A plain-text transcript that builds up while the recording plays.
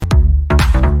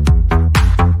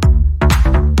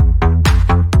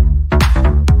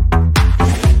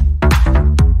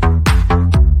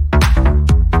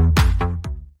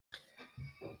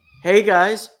Hey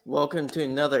guys, welcome to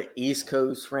another East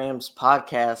Coast Rams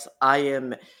podcast. I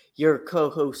am your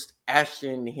co-host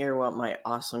Ashton here with my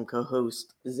awesome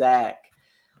co-host Zach.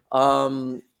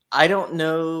 I don't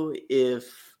know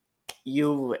if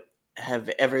you have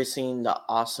ever seen the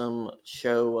awesome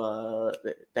show,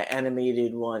 the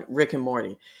animated one, Rick and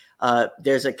Morty.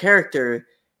 There's a character,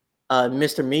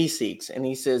 Mr. Meeseeks, and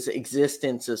he says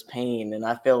existence is pain, and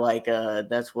I feel like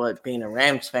that's what being a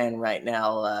Rams fan right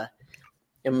now.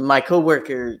 And my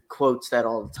coworker quotes that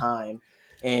all the time,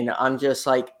 and I'm just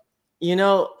like,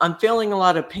 I'm feeling a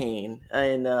lot of pain,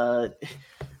 and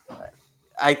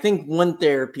I think one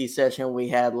therapy session we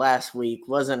had last week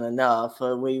wasn't enough.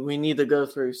 We need to go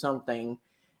through something,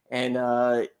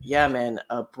 and yeah, man,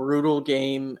 a brutal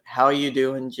game. How are you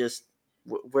doing? Just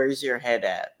where's your head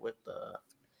at with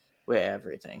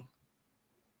everything?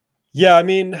 Yeah, I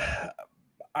mean,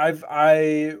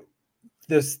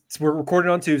 we're recording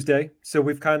on Tuesday, so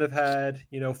we've kind of had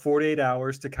 48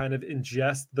 hours to kind of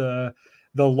ingest the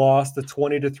loss, the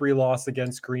 20-3 loss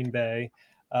against Green Bay,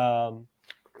 to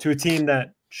a team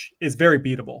that is very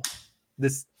beatable.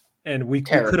 We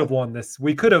could have won this.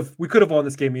 We could have won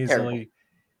this game easily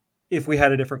if we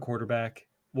had a different quarterback.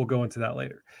 We'll go into that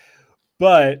later,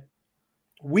 but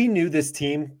we knew this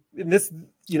team. And this,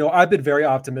 I've been very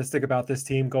optimistic about this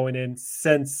team going in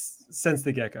since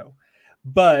the get-go,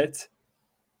 but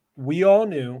we all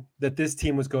knew that this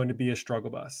team was going to be a struggle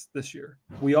bus this year.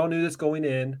 We all knew this going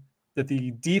in, that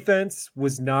the defense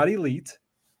was not elite.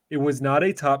 It was not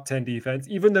a top 10 defense,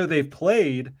 even though they've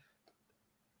played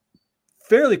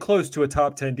fairly close to a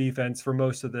top 10 defense for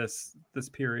most of this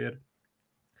period.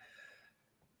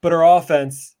 But our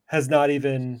offense has not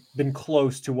even been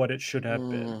close to what it should have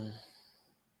been.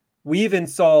 We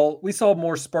saw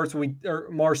more sparks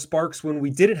when we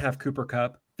didn't have Cooper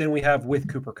Kupp than we have with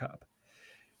Cooper Kupp.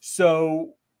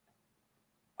 So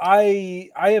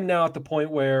I am now at the point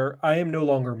where I am no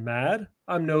longer mad.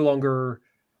 I'm no longer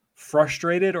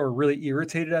frustrated or really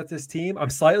irritated at this team. I'm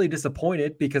slightly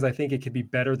disappointed because I think it could be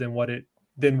better than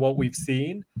what we've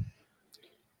seen.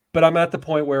 But I'm at the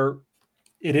point where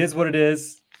it is what it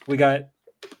is. We got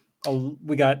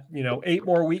 8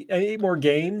 more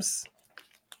games,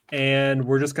 and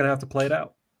we're just gonna have to play it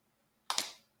out.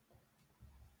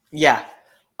 Yeah.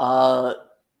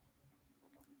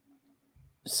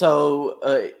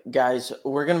 So, guys,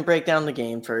 we're going to break down the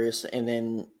game first and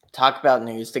then talk about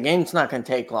news. The game's not going to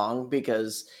take long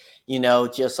because,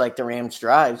 just like the Rams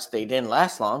drives, they didn't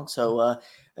last long. So,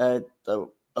 the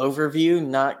overview,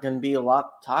 not going to be a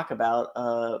lot to talk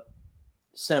about.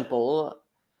 Simple.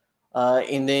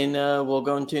 And then we'll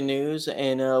go into news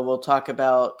and we'll talk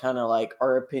about kind of like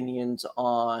our opinions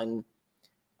on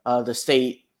the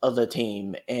state of the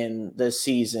team and the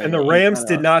season. And the Rams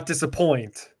did not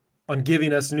disappoint on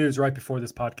giving us news right before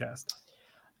this podcast.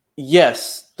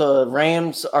 Yes, the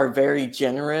Rams are very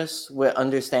generous with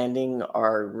understanding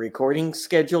our recording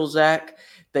schedule, Zach.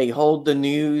 They hold the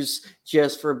news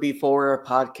just for before our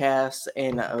podcast,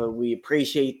 and we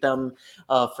appreciate them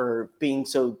for being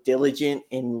so diligent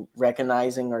in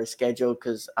recognizing our schedule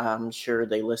because I'm sure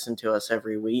they listen to us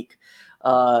every week.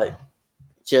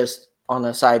 Just on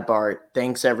a sidebar,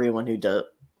 thanks everyone who does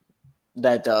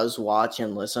watch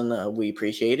and listen. We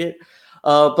appreciate it.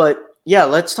 But yeah,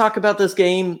 let's talk about this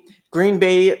game. Green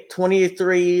Bay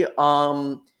 23.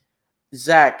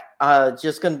 Zach,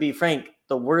 just going to be frank,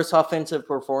 the worst offensive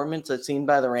performance I've seen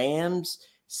by the Rams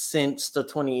since the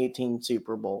 2018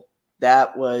 Super Bowl. I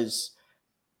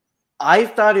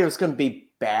thought it was going to be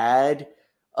bad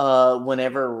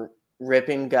whenever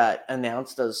Rypied got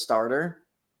announced as starter.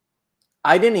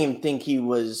 I didn't even think he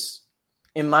was,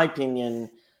 in my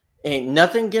opinion,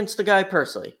 nothing against the guy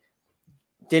personally.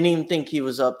 Didn't even think he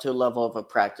was up to a level of a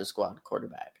practice squad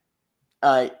quarterback,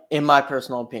 in my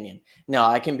personal opinion. Now,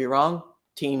 I can be wrong.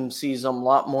 Team sees him a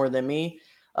lot more than me.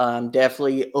 I'm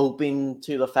definitely open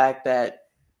to the fact that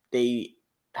they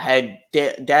had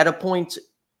data points,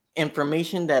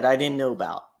 information that I didn't know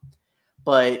about.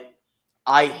 But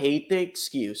I hate the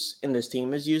excuse, and this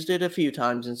team has used it a few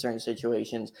times in certain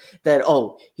situations, that,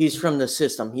 he's from the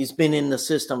system. He's been in the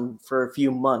system for a few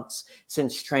months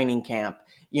since training camp.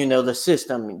 The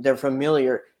system, they're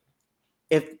familiar.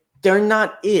 If they're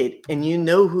not it, and you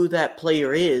know who that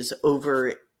player is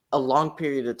over a long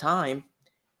period of time,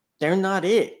 they're not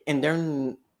it.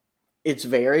 And it's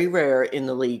very rare in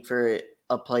the league for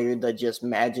a player to just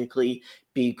magically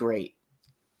be great.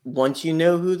 Once you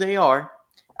know who they are,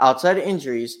 outside of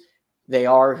injuries, they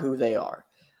are who they are.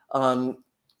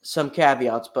 Some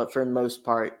caveats, but for the most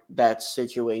part, that's the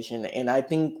situation. And I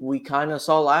think we kind of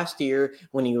saw last year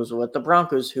when he was with the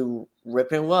Broncos, who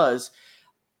Rypied was.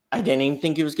 I didn't even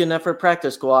think he was good enough for a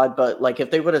practice squad, but like if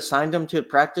they would have signed him to a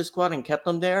practice squad and kept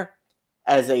him there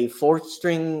as a fourth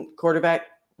string quarterback,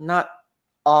 not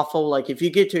awful. Like if you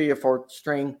get to your fourth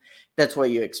string, that's what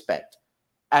you expect.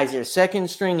 As your second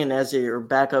string and as your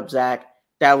backup, Zach,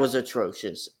 that was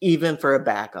atrocious, even for a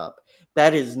backup.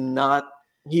 That is not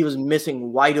 – he was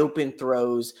missing wide open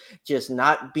throws, just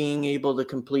not being able to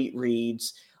complete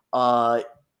reads. The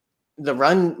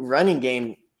running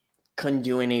game couldn't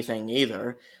do anything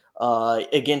either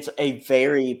against a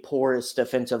very porous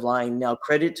defensive line. Now,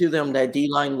 credit to them, that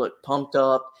D-line looked pumped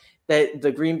up. That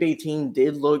the Green Bay team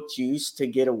did look juiced to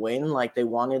get a win, like they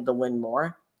wanted to win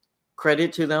more.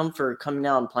 Credit to them for coming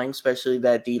out and playing, especially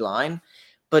that D-line.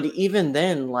 But even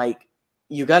then, like,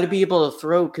 you got to be able to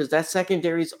throw because that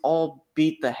secondary's all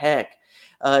beat the heck.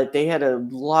 They had a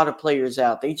lot of players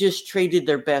out. They just traded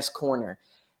their best corner.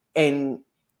 And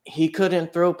he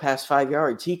couldn't throw past 5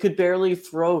 yards. He could barely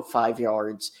throw 5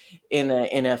 yards in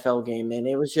an NFL game. And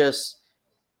it was just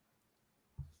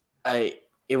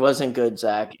it wasn't good,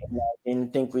 Zach. And I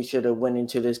didn't think we should have went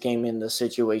into this game in the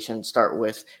situation to start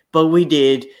with. But we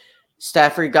did.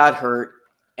 Stafford got hurt,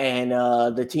 and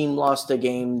the team lost a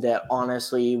game that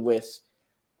honestly, with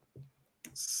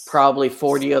probably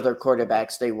 40 other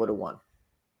quarterbacks, they would have won.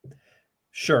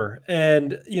 Sure.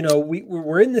 And,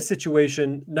 we're in this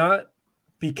situation not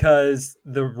because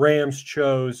the Rams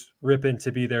chose Rypied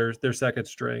to be their second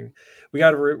string. We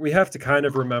have to kind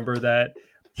of remember that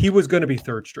he was going to be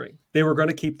third string. They were going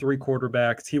to keep three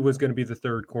quarterbacks. He was going to be the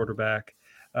third quarterback.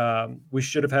 We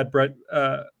should have had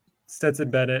Stetson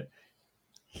Bennett.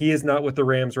 He is not with the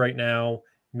Rams right now,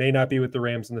 may not be with the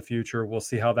Rams in the future. We'll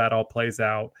see how that all plays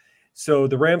out. So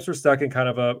the Rams were stuck in kind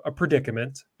of a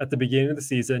predicament at the beginning of the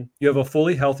season. You have a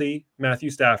fully healthy Matthew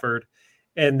Stafford,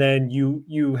 and then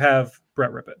you have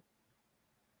Brett Rypied.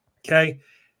 Okay.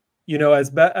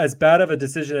 As bad of a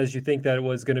decision as you think that it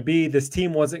was going to be, this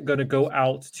team wasn't going to go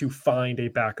out to find a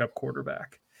backup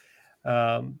quarterback.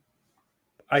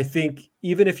 I think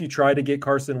even if you try to get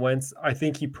Carson Wentz, I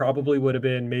think he probably would have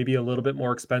been maybe a little bit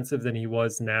more expensive than he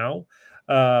was now.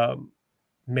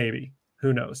 Maybe.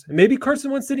 Who knows? And maybe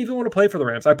Carson Wentz didn't even want to play for the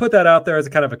Rams. I put that out there as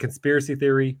a kind of a conspiracy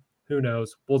theory. Who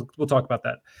knows? We'll talk about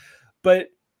that. But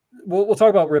we'll talk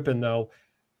about Rypied, though.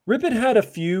 Rypied had a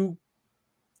few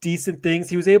decent things.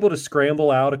 He was able to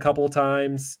scramble out a couple of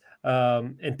times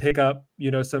and pick up,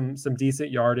 some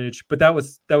decent yardage. But that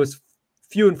was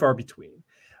few and far between.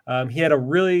 He had a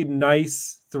really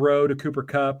nice throw to Cooper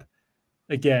Kupp.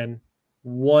 Again,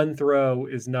 one throw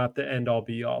is not the end-all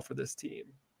be-all for this team.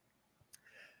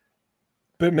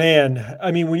 But man,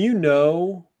 I mean, when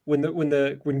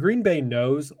Green Bay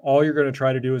knows all you're going to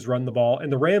try to do is run the ball,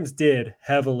 and the Rams did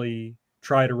heavily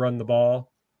try to run the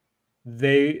ball,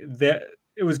 it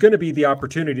was going to be the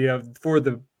opportunity for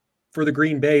the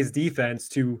Green Bay's defense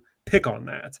to pick on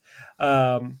that.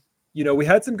 We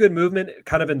had some good movement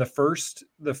kind of in the first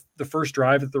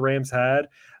drive that the Rams had.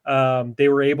 They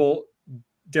were able.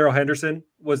 Darrell Henderson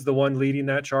was the one leading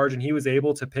that charge, and he was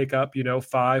able to pick up,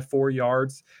 5-4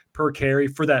 yards per carry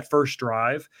for that first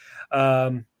drive.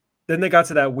 Then they got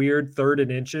to that weird 3rd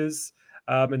and inches,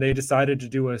 and they decided to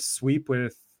do a sweep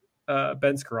with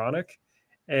Ben Skoranek,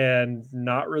 and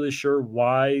not really sure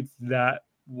why that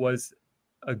was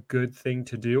a good thing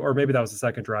to do, or maybe that was the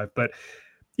second drive. But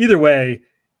either way,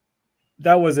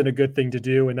 that wasn't a good thing to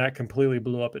do, and that completely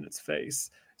blew up in its face.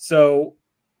 So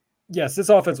yes, this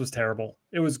offense was terrible.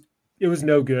 It was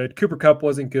no good. Cooper Kupp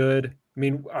wasn't good. I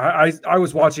mean, I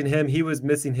was watching him. He was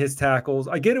missing his tackles.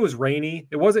 I get it was rainy.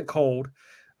 It wasn't cold.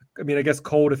 I mean, I guess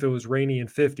cold if it was rainy in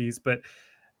 50s, but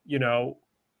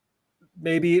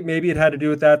maybe it had to do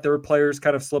with that. There were players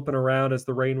kind of slipping around as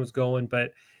the rain was going,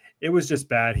 but it was just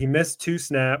bad. He missed 2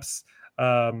 snaps,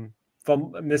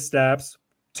 missed snaps,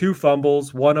 2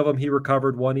 fumbles. One of them he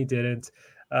recovered, one he didn't.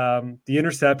 The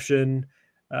interception,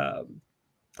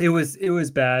 it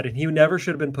was bad, and he never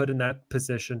should have been put in that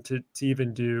position to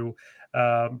even do.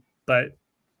 But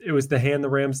it was the hand the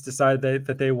Rams decided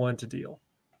that they wanted to deal.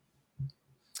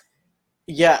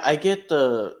 Yeah, I get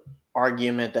the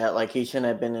argument that like he shouldn't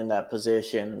have been in that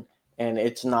position, and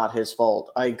it's not his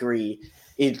fault. I agree.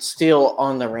 It's still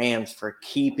on the Rams for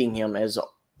keeping him as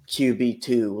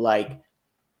QB2. Like,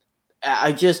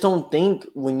 I just don't think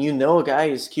when a guy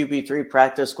is QB3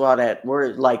 practice squad at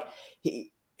where like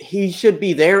he should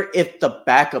be there if the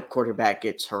backup quarterback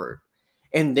gets hurt,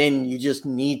 and then you just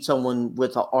need someone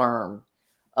with an arm.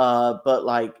 But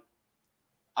like,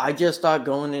 I just thought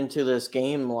going into this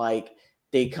game, like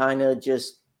they kind of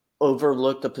just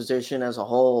overlooked the position as a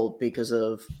whole because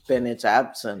of Bennett's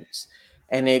absence,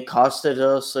 and it costed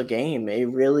us a game.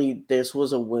 This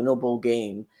was a winnable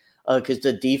game. because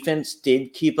the defense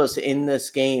did keep us in this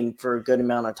game for a good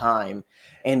amount of time.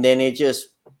 And then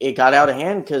it got out of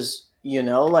hand because,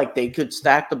 like they could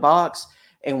stack the box,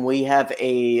 and we have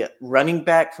a running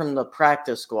back from the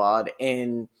practice squad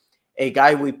and a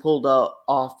guy we pulled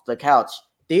off the couch.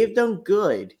 They've done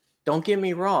good. Don't get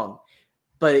me wrong.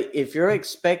 But if you're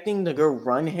expecting to go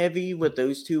run heavy with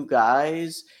those two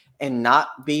guys and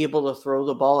not be able to throw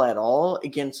the ball at all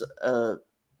against a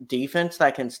defense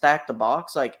that can stack the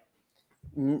box, like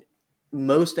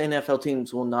most NFL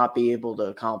teams will not be able to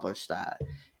accomplish that.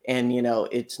 And,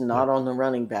 it's not on the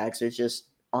running backs. It's just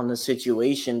on the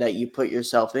situation that you put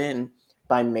yourself in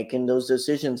by making those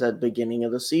decisions at the beginning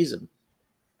of the season.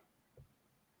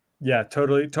 Yeah,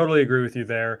 totally agree with you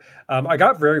there. I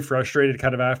got very frustrated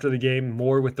kind of after the game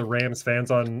more with the Rams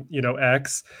fans on,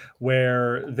 X,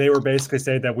 where they were basically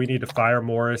saying that we need to fire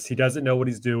Morris. He doesn't know what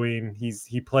he's doing.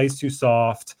 He plays too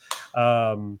soft.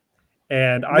 And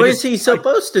what is he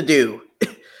supposed to do?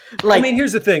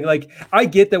 Here's the thing. Like, I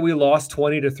get that we lost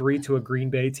 20-3 to a Green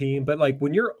Bay team, but like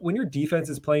when your defense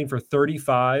is playing for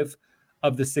 35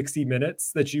 of the 60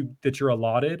 minutes that you're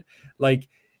allotted, like,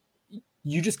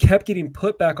 you just kept getting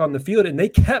put back on the field and they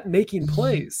kept making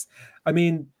plays. I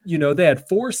mean, they had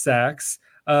 4 sacks.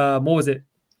 What was it?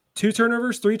 2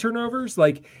 turnovers, 3 turnovers.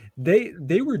 Like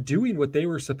they were doing what they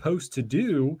were supposed to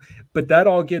do, but that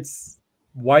all gets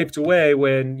wiped away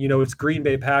when, it's Green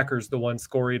Bay Packers, the one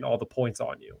scoring all the points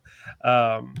on you.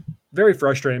 Very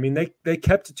frustrating. I mean, they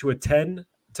kept it to a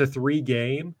 10-3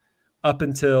 game up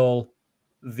until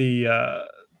the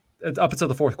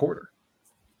fourth quarter.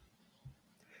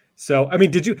 So, I mean,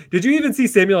 did you even see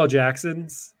Samuel L.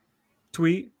 Jackson's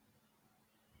tweet?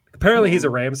 Apparently he's a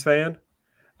Rams fan.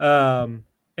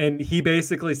 And he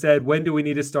basically said, when do we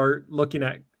need to start looking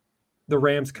at the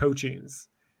Rams coachings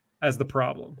as the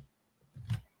problem?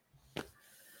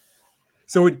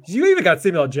 So you even got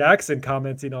Samuel L. Jackson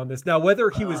commenting on this. Now,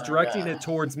 whether he was directing it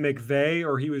towards McVay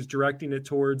or he was directing it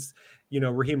towards,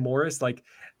 Raheem Morris, like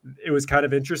it was kind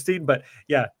of interesting. But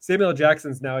yeah, Samuel L.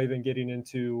 Jackson's now even getting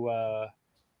into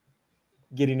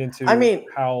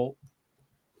how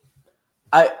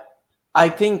I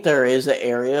think there is an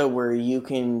area where you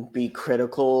can be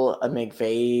critical of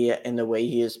McVay and the way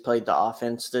he has played the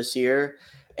offense this year,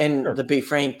 and to be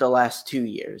frank, the last 2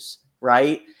 years,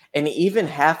 right? And even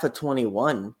half of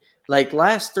 21, like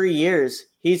last 3 years,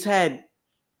 he's had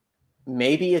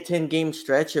maybe a 10-game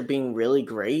stretch of being really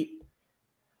great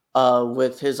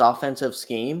with his offensive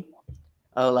scheme,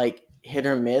 like hit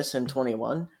or miss in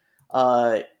 21.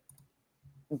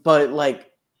 But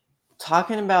like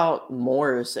talking about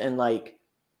Morris and like,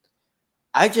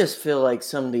 I just feel like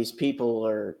some of these people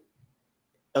are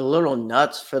a little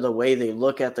nuts for the way they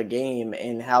look at the game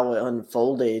and how it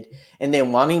unfolded, and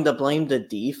then wanting to blame the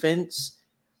defense.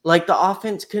 Like the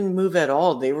offense couldn't move at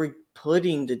all. They were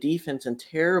putting the defense in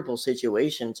terrible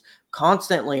situations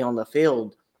constantly on the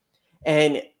field.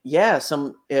 And yeah,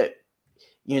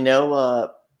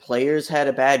 players had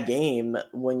a bad game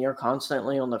when you're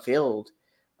constantly on the field.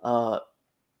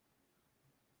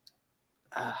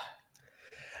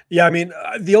 Yeah, I mean,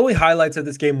 the only highlights of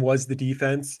this game was the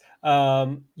defense.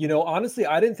 Honestly,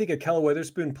 I didn't think Ahkello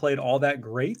Witherspoon played all that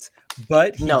great,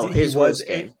 but his worst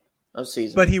game of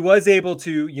season. But he was able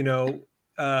to,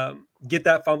 get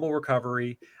that fumble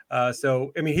recovery.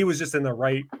 So I mean, he was just in the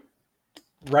right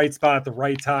spot at the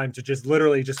right time to just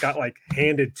literally just got like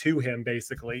handed to him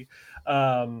basically.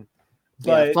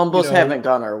 But fumbles haven't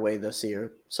gone our way this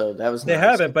year, so that was they nice.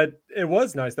 haven't, but it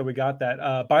was nice that we got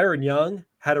that. Byron Young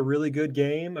had a really good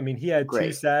game. I mean, he had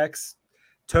 2 sacks,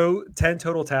 10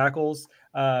 total tackles.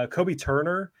 Kobe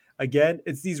Turner, again,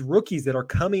 it's these rookies that are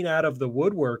coming out of the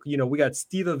woodwork. We got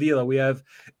Steve Avila, we have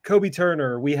Kobe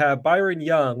Turner, we have Byron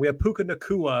Young, we have Puka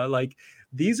Nacua. Like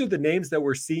these are the names that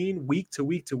we're seeing week to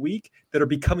week to week that are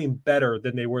becoming better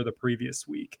than they were the previous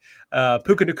week.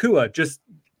 Puka Nacua just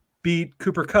beat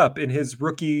Cooper Kupp in his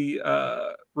rookie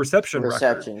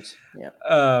receptions.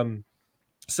 Yeah.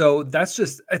 So that's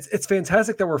just it's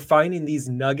fantastic that we're finding these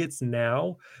nuggets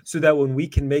now, so that when we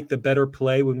can make the better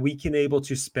play, when we can able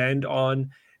to spend on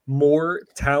more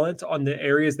talent on the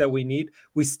areas that we need,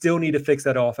 we still need to fix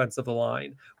that offensive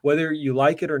line. Whether you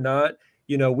like it or not,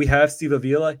 we have Steve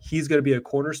Avila. He's going to be a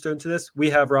cornerstone to this. We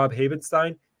have Rob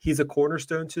Havenstein. He's a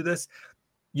cornerstone to this.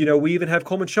 We even have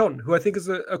Coleman Shelton, who I think is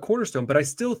a cornerstone, but I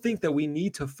still think that we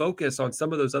need to focus on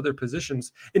some of those other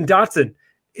positions. And Dotson,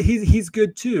 he's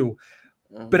good too.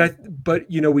 But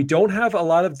we don't have a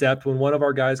lot of depth when one of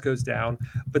our guys goes down,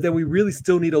 but then we really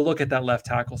still need to look at that left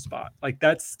tackle spot. Like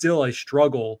that's still a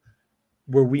struggle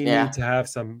where we need to have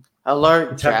some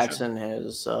Alert protection. Jackson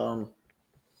has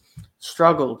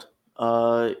struggled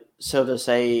so to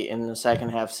say, in the second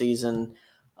half season.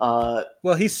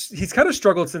 Well, he's kind of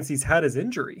struggled since he's had his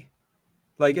injury.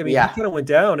 Like, I mean, he Yeah, kind of went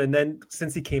down, and then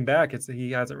since he came back,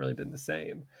 he hasn't really been the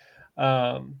same.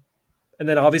 And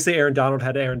then obviously Aaron Donald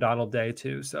had Aaron Donald day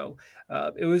too. So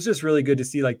it was just really good to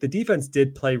see. Like, the defense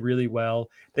did play really well.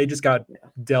 They just got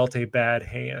dealt a bad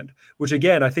hand, which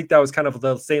again, I think that was kind of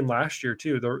the same last year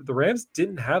too. The Rams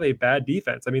didn't have a bad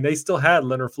defense. I mean, they still had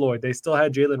Leonard Floyd. They still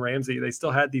had Jalen Ramsey. They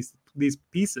still had these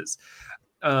pieces.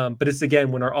 But it's,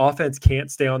 again, when our offense can't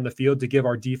stay on the field to give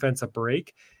our defense a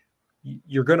break,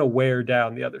 you're going to wear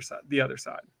down the other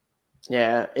side.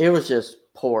 Yeah, it was just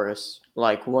porous,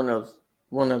 like one of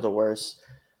the worst.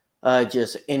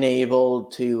 Just unable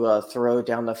to throw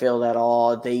down the field at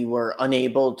all. They were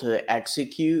unable to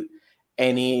execute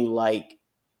any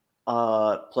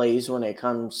plays when it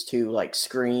comes to like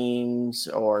screens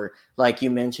or, like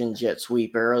you mentioned, jet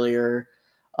sweep earlier.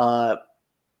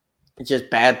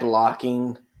 Just bad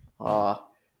blocking.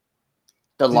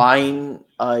 The line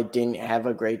didn't have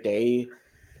a great day.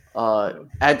 At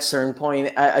a certain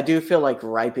point, I do feel like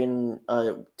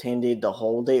Rypied tended to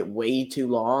hold it way too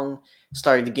long,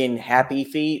 started getting happy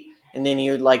feet, and then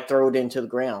he would like throw it into the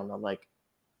ground. I'm like,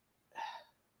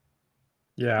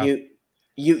 yeah,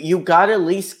 you got to at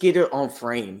least get it on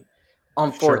frame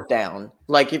on fourth down.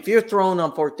 Like, if you're throwing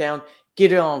on fourth down,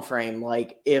 get it on frame.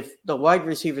 Like, if the wide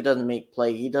receiver doesn't make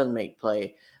play, he doesn't make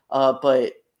play.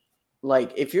 But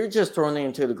like, if you're just throwing it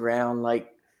into the ground, like,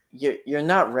 you're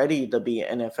not ready to be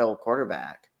an NFL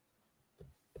quarterback.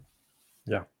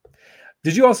 Yeah.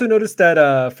 Did you also notice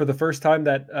that for the first time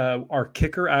that our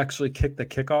kicker actually kicked the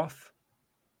kickoff?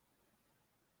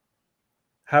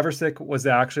 Haversick was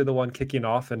actually the one kicking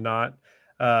off and not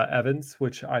Evans,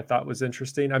 which I thought was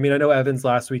interesting. I mean, I know Evans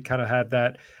last week kind of had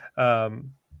that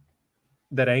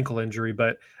that ankle injury,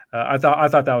 but I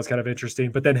thought that was kind of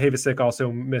interesting. But then Haversick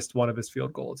also missed one of his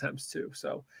field goal attempts too.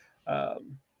 So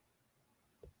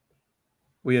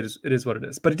it is what it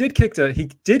is. But he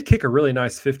did kick a really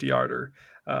nice 50-yarder.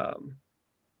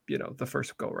 The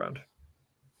first go around.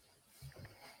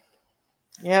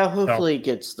 Yeah, hopefully he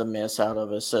gets the miss out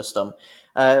of his system.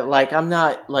 I'm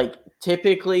not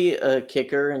typically a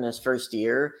kicker in his first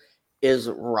year is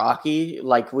rocky.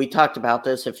 Like, we talked about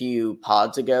this a few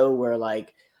pods ago, where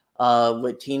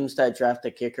with teams that draft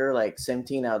a kicker, like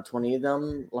 17 out of 20 of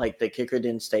them, like the kicker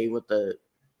didn't stay with the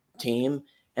team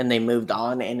and they moved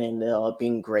on and ended up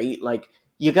being great. Like,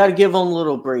 you got to give them a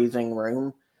little breathing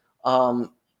room.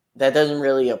 That doesn't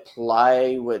really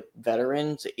apply with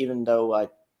veterans, even though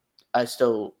I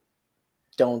still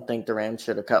don't think the Rams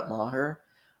should have cut Maher.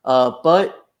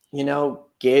 But,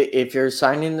 if you're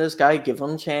signing this guy, give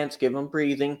him a chance, give him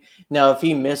breathing. Now, if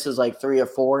he misses like 3 or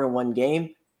 4 in one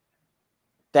game,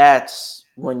 that's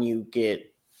when you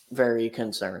get very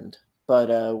concerned.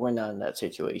 But we're not in that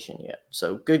situation yet.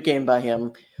 So, good game by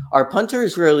him. Our punter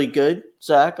is really good,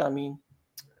 Zach. I mean,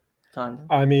 kind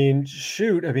of. I mean,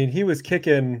 shoot. I mean, he was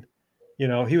kicking,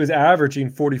 he was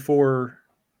averaging 44,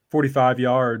 45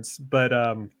 yards. But,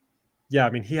 yeah, I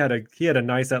mean, he had a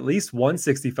nice, at least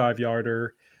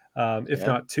 165-yarder, if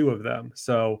not 2 of them.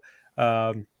 So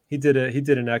he did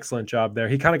an excellent job there.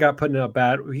 He kind of got put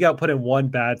in one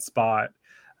bad spot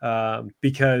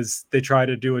because they tried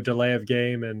to do a delay of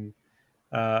game, and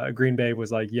Green Bay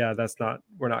was like, yeah,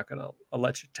 we're not going to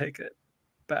let you take it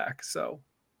back. So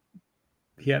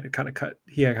he had to kind of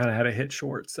had a hit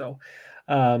short. So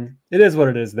it is what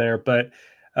it is there. But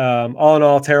all in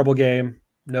all, terrible game.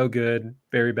 No good,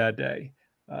 very bad day.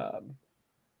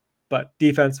 But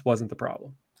defense wasn't the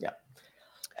problem. Yeah.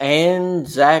 And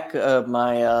Zach,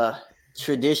 my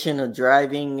tradition of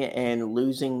driving and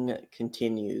losing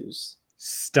continues.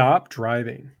 Stop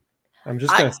driving. I'm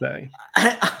just going to say.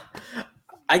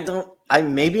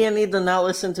 Maybe I need to not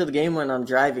listen to the game when I'm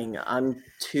driving. I'm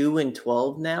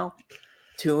 2-12 now.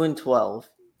 2-12.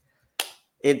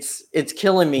 It's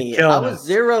killing me. I was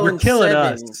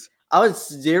 0-7. I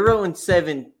was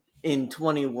 0-7 in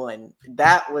 21.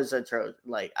 That was atrocious.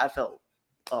 Like, I felt,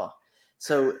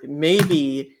 so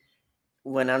maybe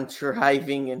when I'm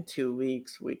driving in 2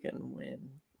 weeks, we can win.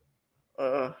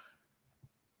 I'm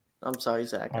sorry,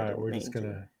 Zach. All right, we're just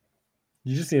gonna.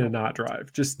 You just need to not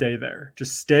drive. Just stay there.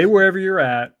 Just stay wherever you're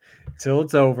at till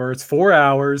it's over. It's 4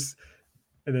 hours,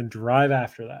 and then drive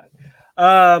after that.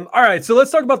 All right, so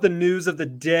let's talk about the news of the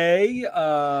day.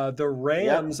 The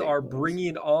Rams are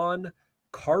bringing on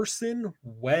Carson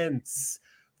Wentz,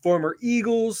 former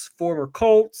Eagles, former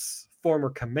Colts,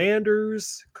 former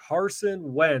Commanders.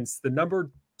 Carson Wentz, the number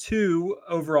 2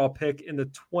 overall pick in the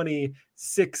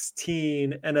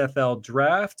 2016 NFL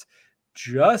draft,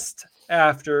 just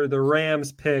after the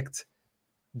Rams picked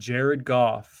Jared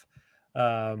Goff.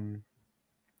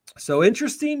 So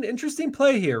interesting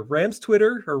play here. Rams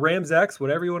Twitter or Rams X,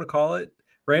 whatever you want to call it,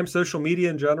 Rams social media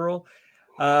in general,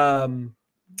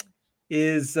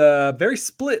 is very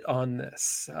split on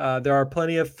this. There are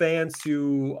plenty of fans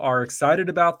who are excited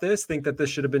about this, think that this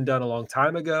should have been done a long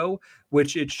time ago,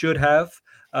 which it should have.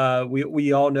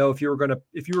 We all know if you were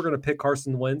gonna pick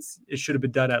Carson Wentz, it should have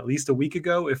been done at least a week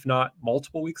ago, if not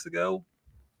multiple weeks ago.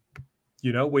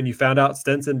 When you found out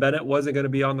Stetson Bennett wasn't going to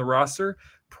be on the roster,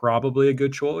 probably a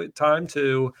good time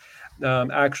to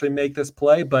actually make this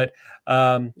play. But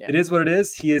It is what it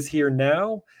is. He is here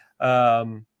now.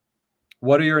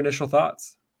 What are your initial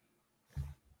thoughts?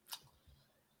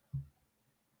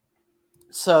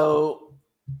 So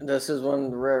this is one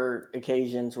of the rare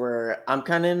occasions where I'm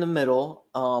kind of in the middle.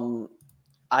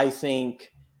 I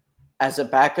think as a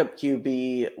backup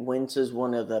QB, Wentz is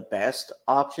one of the best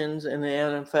options in the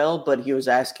NFL, but he was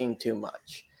asking too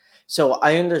much. So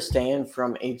I understand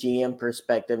from a GM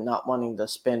perspective not wanting to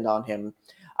spend on him.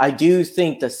 I do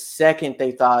think the second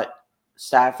they thought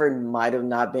Stafford might have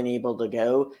not been able to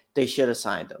go, they should have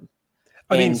signed him.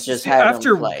 Just had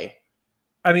him play.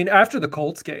 After the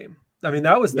Colts game,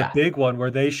 that was the big one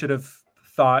where they should have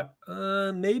thought,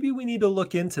 maybe we need to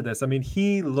look into this.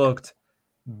 He looked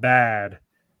bad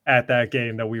at that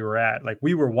game that we were at. Like,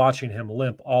 we were watching him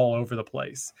limp all over the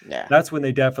place. Yeah. That's when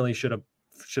they definitely should have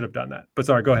done that. But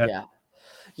sorry, go ahead.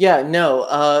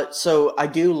 So I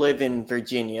do live in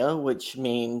Virginia, which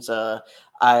means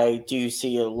I do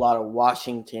see a lot of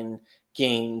Washington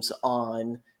games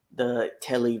on the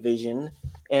television.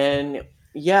 And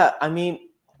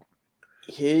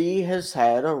he has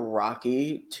had a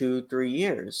rocky 2-3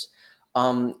 years,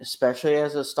 especially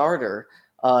as a starter.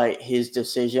 His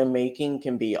decision-making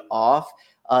can be off.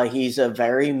 He's a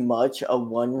very much a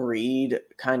one-read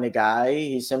kind of guy.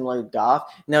 He's similar to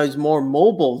Goff. Now, he's more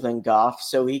mobile than Goff,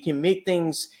 so he can make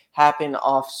things happen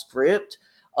off script.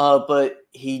 But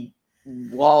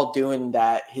while doing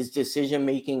that, his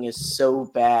decision-making is so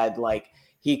bad. Like,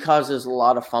 he causes a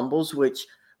lot of fumbles, which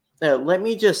let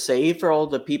me just say, for all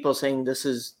the people saying this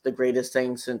is the greatest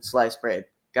thing since sliced bread,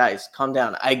 guys, calm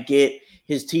down. I get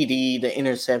his TD, the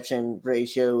interception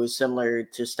ratio is similar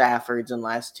to Stafford's in the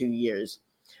last 2 years.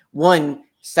 One,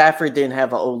 Stafford didn't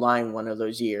have an O-line one of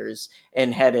those years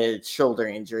and had a shoulder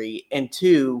injury. And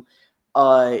two,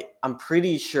 I'm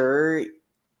pretty sure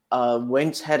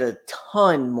Wentz had a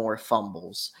ton more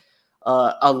fumbles,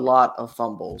 a lot of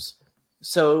fumbles.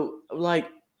 So,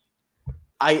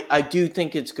 I do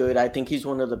think it's good. I think he's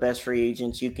one of the best free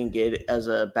agents you can get as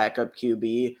a backup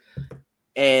QB.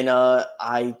 And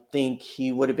I think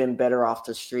he would have been better off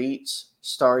the streets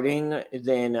starting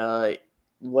than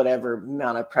whatever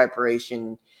amount of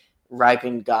preparation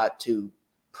Rypied got to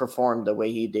perform the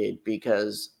way he did.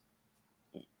 Because,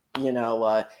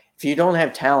 if you don't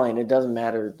have talent, it doesn't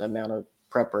matter the amount of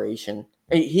preparation.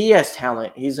 He has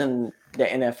talent. He's in the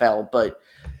NFL, but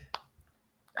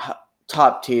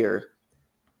top tier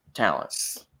talent.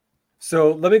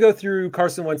 So let me go through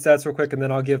Carson Wentz stats real quick, and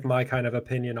then I'll give my kind of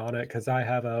opinion on it, because I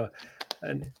have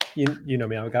you know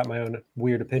me, I've got my own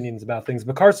weird opinions about things.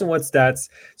 But Carson Wentz stats.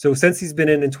 So since he's been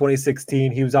in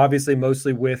 2016, he was obviously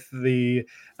mostly with the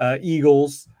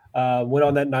Eagles. Went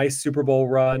on that nice Super Bowl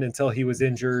run until he was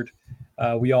injured.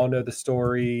 We all know the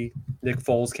story. Nick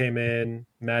Foles came in,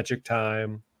 magic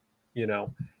time,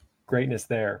 greatness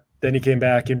there. Then he came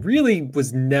back and really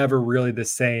was never really the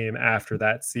same after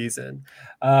that season.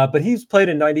 But he's played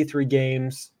in 93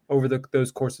 games over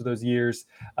those course of those years,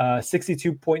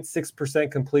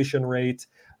 62.6% completion rate,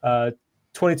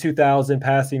 22,000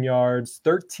 passing yards,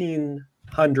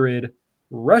 1,300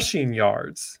 rushing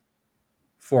yards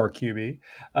for QB,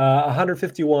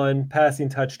 151 passing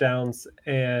touchdowns,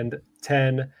 and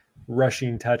 10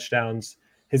 rushing touchdowns.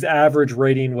 His average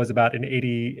rating was about an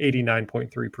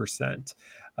 89.3%.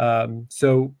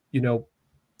 So,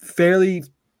 fairly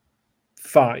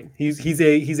fine. He's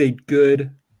a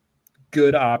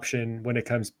good option when it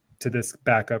comes to this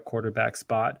backup quarterback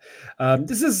spot.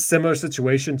 This is a similar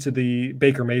situation to the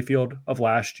Baker Mayfield of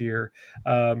last year.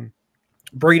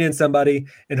 Bring in somebody,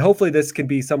 and hopefully this can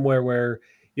be somewhere where,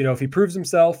 if he proves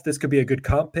himself, this could be a good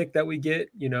comp pick that we get,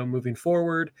 moving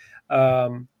forward. I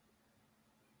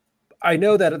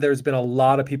know that there's been a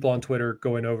lot of people on Twitter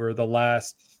going over the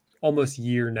last almost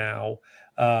year now,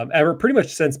 ever pretty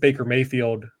much since Baker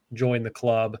Mayfield joined the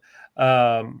club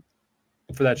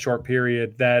for that short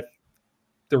period, that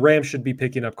the Rams should be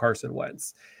picking up Carson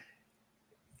Wentz.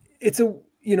 It's the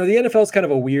NFL is kind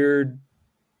of a weird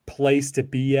place to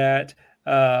be at.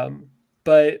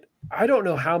 But I don't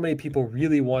know how many people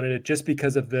really wanted it just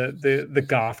because of the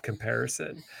Goff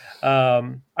comparison.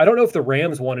 I don't know if the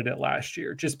Rams wanted it last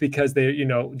year just because they,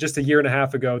 just a year and a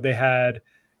half ago they had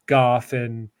Goff,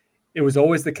 and it was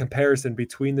always the comparison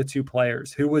between the two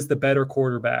players. Who was the better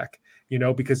quarterback?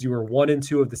 Because you were 1 and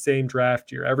 2 of the same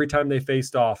draft year. Every time they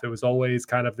faced off, it was always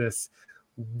kind of this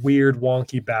weird,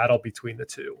 wonky battle between the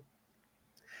two.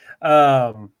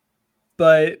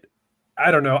 But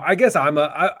I don't know. I guess I've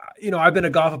been a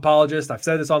Goff apologist. I've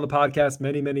said this on the podcast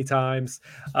many, many times.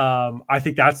 I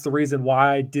think that's the reason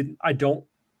why I didn't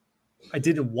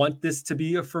want this to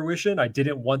be a fruition. I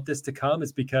didn't want this to come,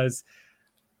 is because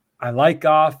I like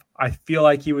Goff. I feel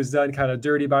like he was done kind of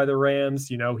dirty by the Rams.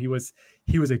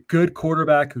 He was a good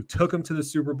quarterback who took him to the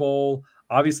Super Bowl,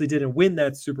 obviously didn't win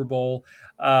that Super Bowl,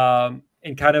 and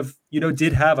kind of,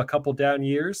 did have a couple down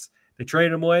years. They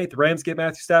traded him away. The Rams get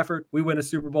Matthew Stafford. We win a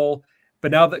Super Bowl. But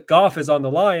now that Goff is on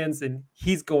the Lions and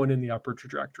he's going in the upward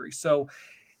trajectory. So,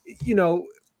 it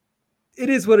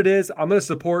is what it is. I'm going to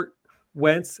support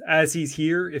Wentz as he's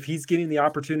here. If he's getting the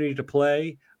opportunity to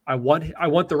play, I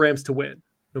want the Rams to win.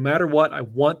 No matter what, I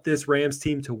want this Rams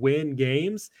team to win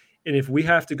games. And if we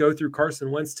have to go through Carson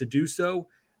Wentz to do so,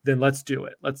 then let's do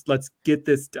it. Let's get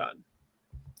this done.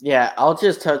 Yeah, I'll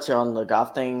just touch on the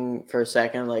Goff thing for a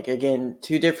second. Like, again,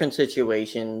 two different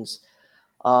situations.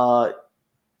 Goff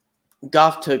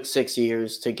took 6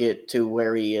 years to get to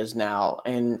where he is now.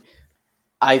 And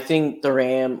I think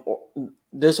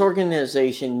this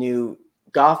organization knew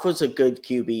Goff was a good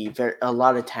QB, a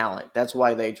lot of talent. That's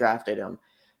why they drafted him.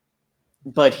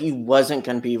 But he wasn't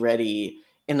going to be ready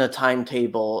in the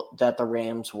timetable that the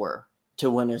Rams were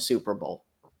to win a Super Bowl.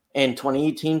 And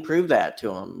 2018 proved that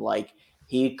to him. Like,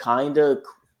 he kind of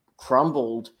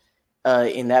crumbled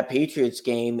in that Patriots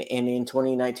game. And in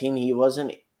 2019, he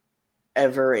wasn't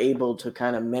ever able to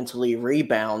kind of mentally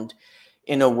rebound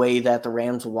in a way that the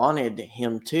Rams wanted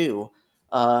him to.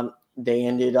 They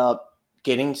ended up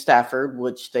getting Stafford,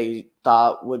 which they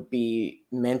thought would be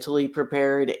mentally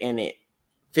prepared and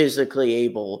physically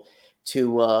able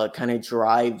to kind of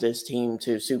drive this team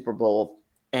to Super Bowl.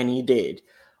 And he did.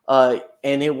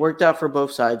 And it worked out for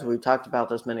both sides. We've talked about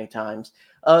this many times.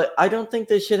 I don't think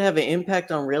this should have an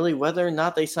impact on really whether or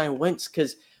not they sign Wentz,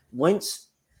 because Wentz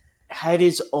had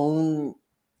his own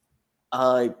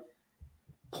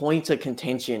points of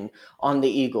contention on the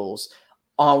Eagles,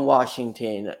 on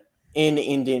Washington, in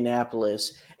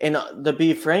Indianapolis. And to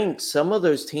be frank, some of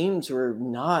those teams were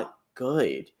not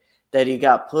good that he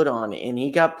got put on. And he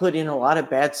got put in a lot of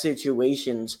bad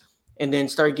situations and then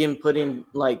started getting put in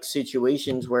like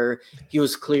situations where he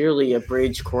was clearly a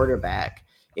bridge quarterback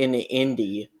in the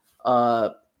Indy.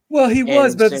 Well, he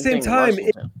was, but at the same time,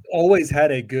 it always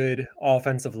had a good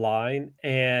offensive line.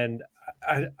 And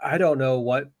I don't know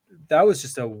what – that was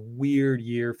just a weird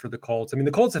year for the Colts. I mean,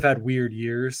 the Colts have had weird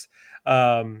years,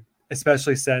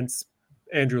 especially since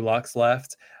Andrew Luck's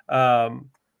left.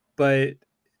 But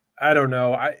I don't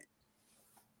know.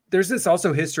 There's this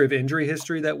also injury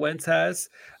history that Wentz has.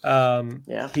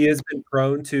 He has been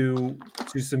prone to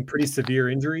some pretty severe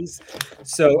injuries.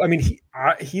 So, I mean,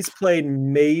 he's played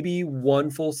maybe one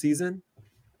full season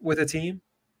with a team,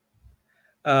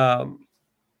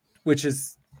 which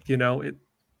is,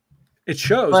 it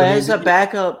shows. But as a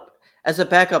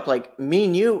backup, like me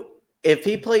and you, if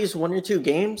he plays 1 or 2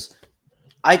 games,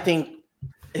 I think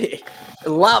a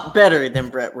lot better than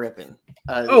Brett Rypien.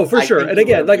 For sure. And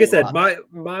again, like I said, I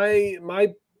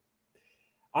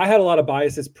had a lot of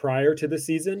biases prior to the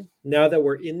season. Now that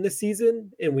we're in the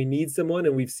season and we need someone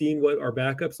and we've seen what our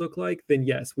backups look like, then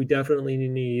yes, we definitely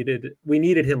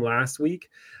needed him last week.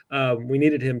 We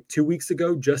needed him 2 weeks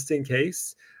ago, just in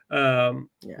case.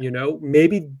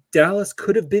 Maybe Dallas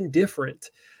could have been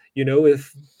different,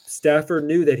 if Stafford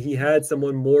knew that he had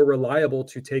someone more reliable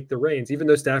to take the reins, even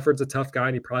though Stafford's a tough guy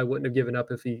and he probably wouldn't have given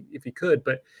up if he could,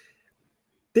 but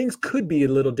things could be a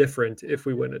little different if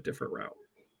we went a different route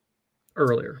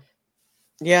earlier.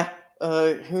 Yeah.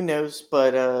 Who knows?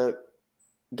 But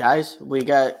guys, we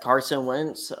got Carson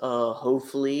Wentz.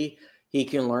 Hopefully he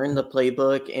can learn the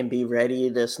playbook and be ready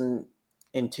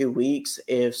in 2 weeks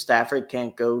if Stafford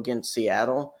can't go against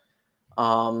Seattle.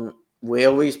 We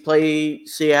always play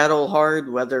Seattle hard,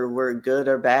 whether we're good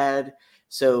or bad.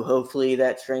 So hopefully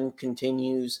that trend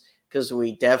continues, because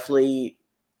we definitely –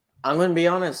 I'm going to be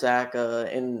honest, Zach,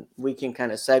 and we can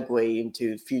kind of segue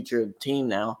into the future of the team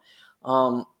now.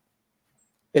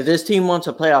 If this team wants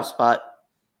a playoff spot,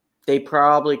 they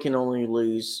probably can only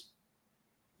lose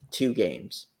 2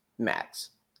 games,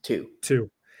 max. 2.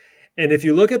 And if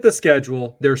you look at the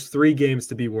schedule, there's 3 games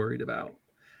to be worried about,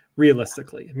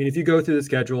 realistically. I mean, if you go through the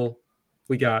schedule,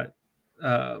 we got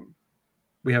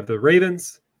We have the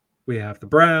Ravens, we have the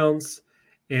Browns,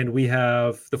 and we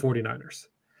have the 49ers.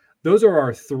 Those are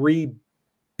our three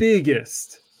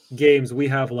biggest games we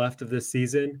have left of this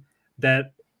season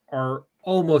that are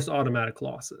almost automatic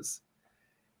losses.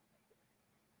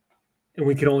 And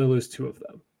we can only lose two of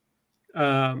them.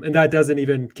 And that doesn't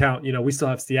even count. We still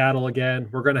have Seattle again.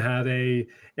 We're going to have a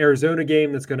Arizona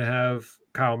game that's going to have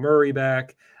Kyle Murray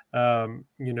back.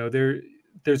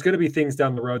 There's going to be things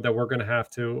down the road that we're going to have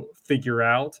to figure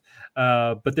out.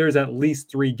 But there's at least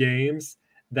three games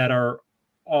that are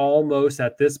almost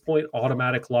at this point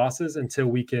automatic losses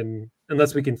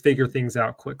unless we can figure things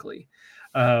out quickly.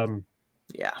 So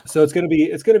it's going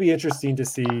to be interesting to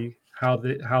see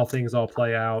how things all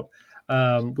play out.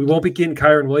 We won't be getting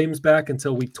Kyron Williams back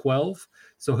until week 12,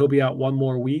 so he'll be out one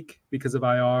more week because of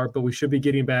IR, but we should be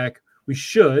getting back. We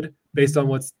should, based on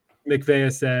what McVay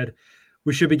has said,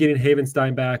 we should be getting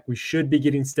Havenstein back. We should be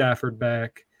getting Stafford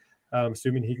back,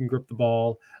 assuming he can grip the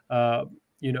ball.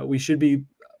 We should be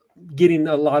getting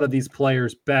a lot of these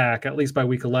players back, at least by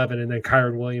week 11, and then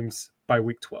Kyron Williams by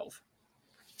week 12.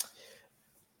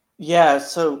 Yeah,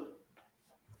 so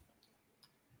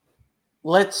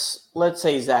let's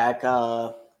say, Zach,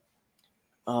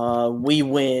 we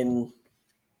win.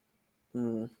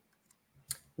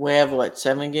 We have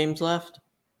 7 games left?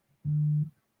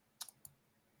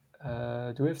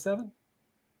 Do we have 7?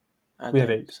 We have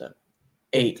 8. So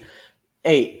 8.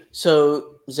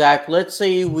 So, Zach, let's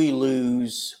say we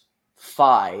lose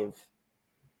 5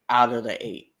 out of the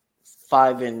 8.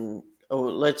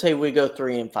 Let's say we go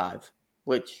 3-5,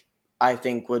 which I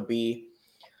think would be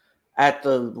at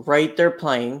the rate they're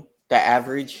playing, the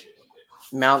average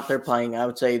amount they're playing. I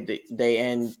would say they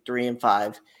end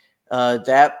 3-5.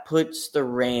 That puts the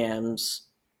Rams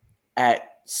at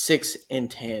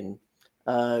 6-10.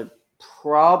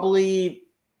 Probably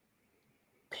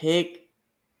pick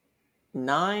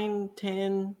 9,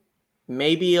 10,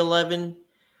 maybe 11.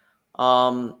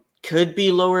 Could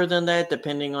be lower than that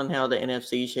depending on how the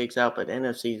NFC shakes out, but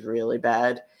NFC is really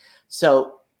bad.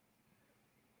 So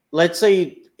let's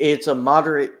say it's a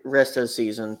moderate rest of the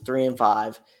season,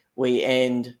 3-5. We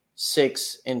end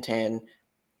 6-10.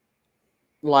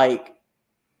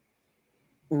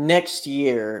 Next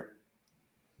year,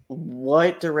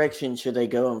 what direction should they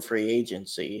go in free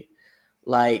agency?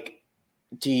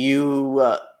 Do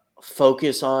you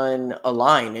focus on a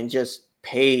line and just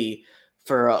pay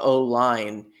for an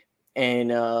O-line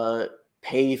and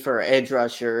pay for edge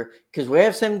rusher? Because we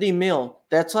have $70 million.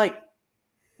 That's 4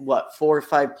 or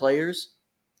 5 players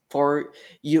for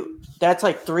you. That's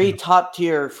 3 top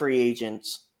tier free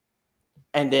agents,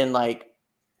 and then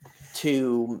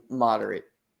 2 moderate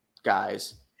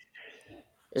guys.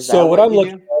 So what I'm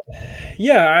looking at,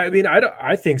 yeah,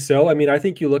 I think so. I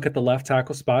think you look at the left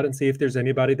tackle spot and see if there's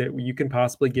anybody that you can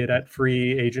possibly get at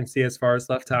free agency as far as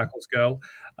left tackles go.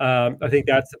 I think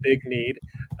that's a big need.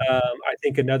 I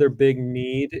think another big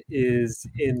need is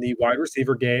in the wide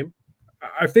receiver game.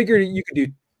 I figured you could do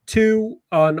 2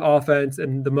 on offense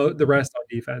and the rest on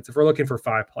defense if we're looking for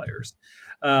 5 players.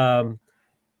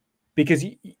 Because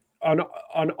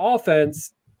on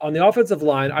offense, on the offensive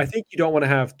line, I think you don't want to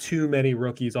have too many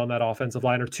rookies on that offensive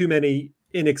line or too many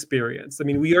inexperienced.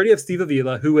 We already have Steve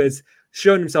Avila, who has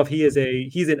shown himself he's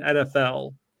an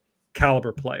NFL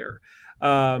caliber player.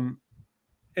 And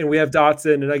we have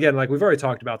Dotson. And again, we've already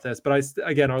talked about this, but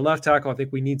our left tackle, I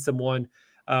think we need someone.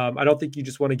 I don't think you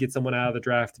just want to get someone out of the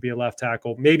draft to be a left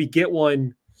tackle. Maybe get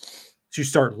one to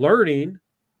start learning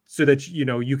so that,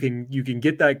 you can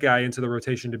get that guy into the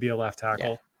rotation to be a left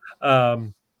tackle. Yeah.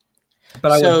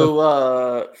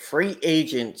 But free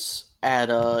agents at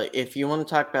if you want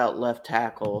to talk about left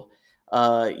tackle,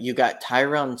 you got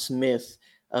Tyron Smith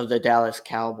of the Dallas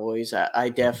Cowboys. I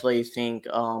definitely think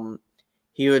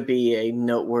he would be a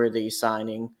noteworthy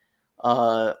signing.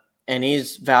 And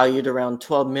he's valued around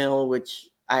 $12 million, which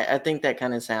I think that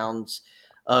kind of sounds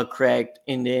correct.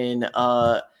 And then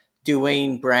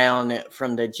Dwayne Brown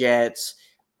from the Jets.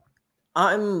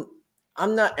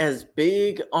 I'm not as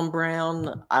big on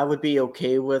Brown. I would be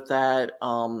okay with that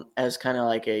as kind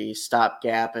of a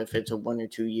stopgap if it's a 1 or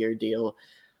 2 year deal.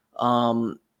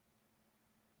 And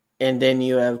then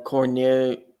you have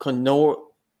I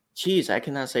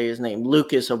cannot say his name.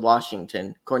 Lucas of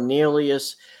Washington.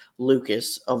 Cornelius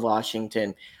Lucas of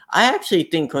Washington. I actually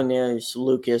think Cornelius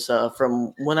Lucas,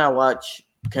 from when I watch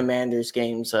Commanders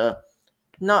games,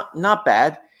 not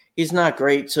bad. He's not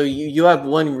great. So you have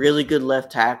one really good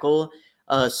left tackle,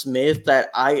 Smith, that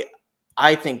I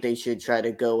think they should try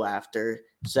to go after,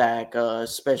 Zach,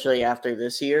 especially after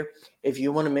this year. If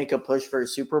you want to make a push for a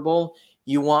Super Bowl,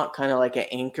 you want kind of an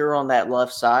anchor on that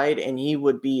left side, and he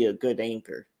would be a good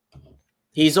anchor.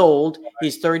 He's old.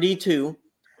 He's 32.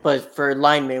 But for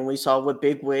linemen, we saw with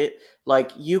Big Wit,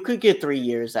 like you could get 3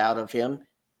 years out of him.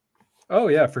 Oh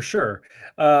yeah, for sure.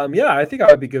 Yeah, I think I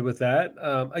would be good with that.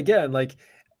 Again, like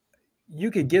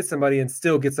you could get somebody and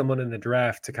still get someone in the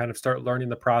draft to kind of start learning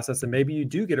the process, and maybe you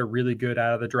do get a really good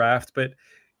out of the draft. But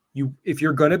if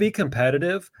you're going to be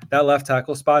competitive, that left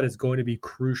tackle spot is going to be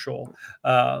crucial,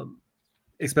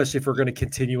 especially if we're going to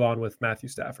continue on with Matthew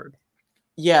Stafford.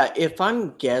 Yeah, if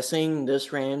I'm guessing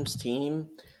this Rams team,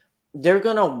 they're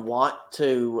gonna want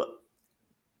to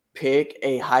pick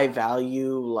a high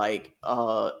value like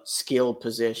skill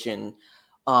position,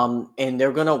 and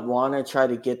they're gonna want to try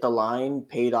to get the line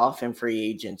paid off in free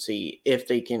agency if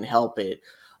they can help it.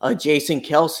 Jason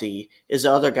Kelsey is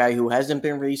the other guy who hasn't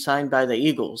been re-signed by the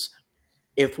Eagles.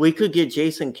 If we could get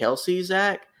Jason Kelsey,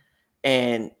 Zach,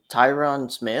 and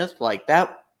Tyron Smith, like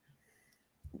that's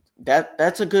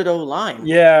a good O line.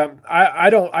 Yeah,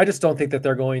 I just don't think that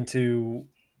they're going to.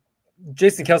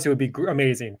 Jason Kelsey would be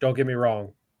amazing. Don't get me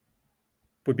wrong,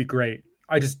 would be great.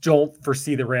 I just don't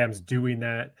foresee the Rams doing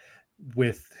that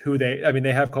with who they. I mean,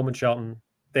 they have Coleman Shelton,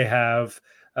 they have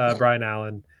Brian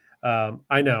Allen.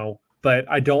 I know, but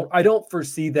I don't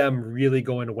foresee them really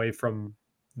going away from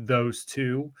those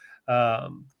two. I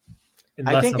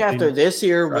think after this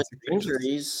year with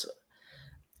injuries,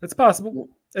 it's possible.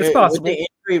 It's possible. With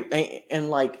the injury and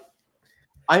like,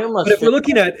 I almost. But if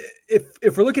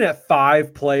we're looking at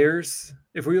 5 players,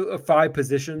 if we have 5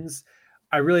 positions,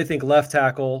 I really think left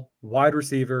tackle, wide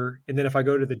receiver, and then if I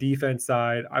go to the defense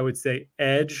side, I would say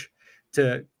edge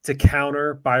to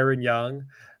counter Byron Young,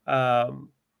 a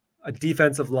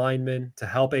defensive lineman to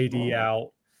help AD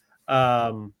out,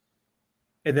 and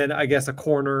then I guess a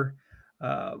corner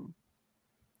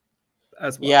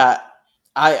as well. Yeah,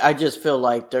 I just feel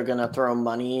like they're going to throw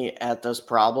money at this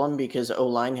problem because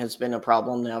O-line has been a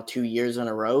problem now 2 years in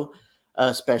a row,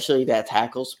 especially that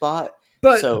tackle spot.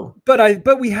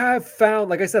 But we have found,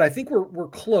 like I said, I think we're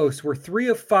close. We're 3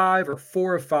 of 5 or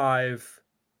 4 of 5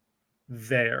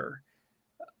 there.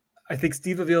 I think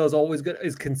Steve Avila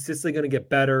is consistently going to get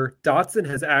better. Dotson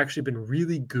has actually been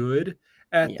really good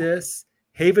at this.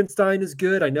 Havenstein is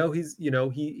good. I know he's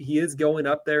he is going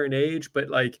up there in age, but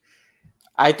like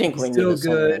I think we need a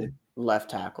good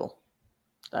left tackle.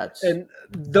 And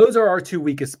those are our 2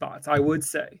 weakest spots, I would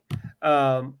say.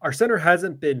 Our center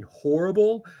hasn't been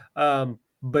horrible,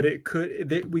 but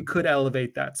we could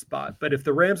elevate that spot. But if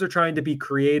the Rams are trying to be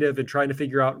creative and trying to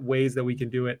figure out ways that we can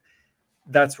do it,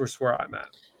 that's where I'm at.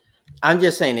 I'm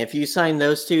just saying, if you sign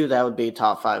those 2, that would be a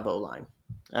top 5 O-line.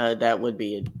 That would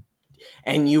be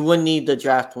and you wouldn't need to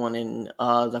draft one in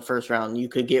the first round. You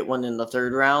could get one in the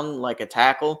 3rd round, like a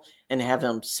tackle, and have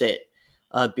him sit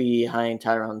behind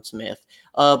Tyron Smith.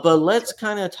 But let's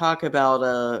kind of talk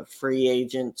about free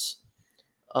agents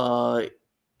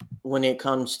when it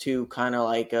comes to kind of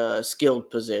like skilled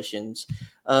positions.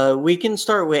 We can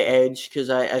start with edge because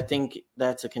I think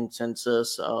that's a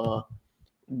consensus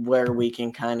where we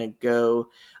can kind of go.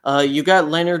 You got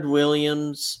Leonard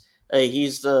Williams.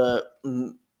 He's the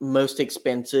most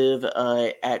expensive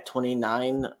at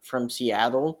 29 from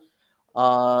Seattle.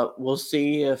 We'll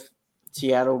see if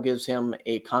Seattle gives him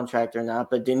a contract or not.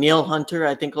 But Danielle Hunter,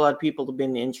 I think a lot of people have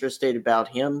been interested about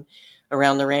him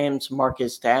around the Rams.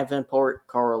 Marcus Davenport,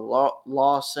 Carl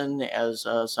Lawson as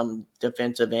some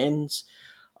defensive ends.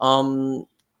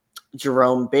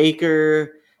 Jerome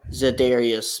Baker,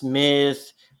 Zadarius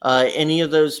Smith, any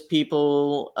of those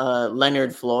people,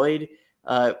 Leonard Floyd,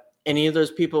 any of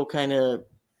those people kind of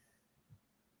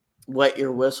wet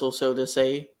your whistle, so to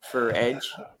say, for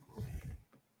edge?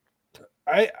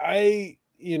 I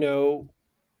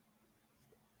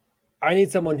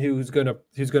need someone who's gonna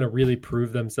really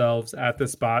prove themselves at the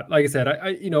spot. Like I said,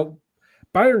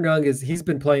 Byron Young he's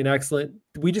been playing excellent.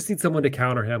 We just need someone to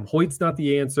counter him. Hoyt's not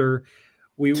the answer.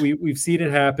 We've seen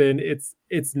it happen.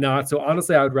 It's not. So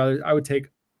honestly, I would take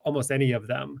almost any of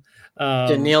them.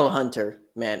 Danielle Hunter,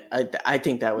 man, I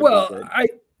think that would be good.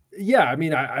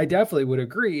 I definitely would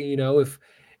agree.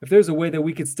 If there's a way that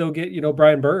we could still get,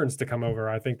 Brian Burns to come over,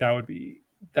 I think that would be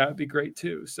great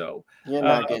too. So you're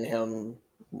not getting him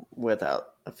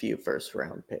without a few first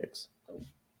round picks.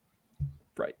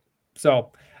 Right.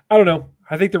 So I don't know.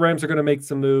 I think the Rams are going to make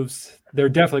some moves. They're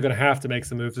definitely going to have to make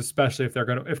some moves, especially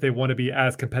if they want to be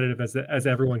as competitive as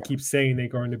everyone keeps saying they're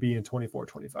going to be in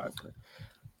 24-25.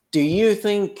 Do you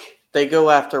think they go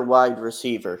after wide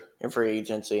receiver in free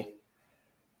agency?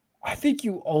 I think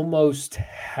you almost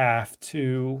have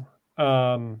to,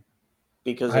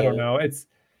 because I don't know.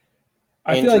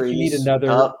 I feel like you need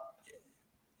another.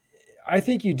 I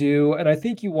think you do, and I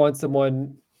think you want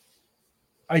someone.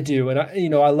 I do, and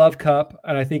I love Cup,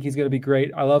 and I think he's going to be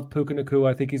great. I love Puka Nacua.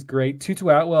 I think he's great. Tutu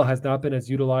Atwell has not been as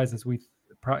utilized as he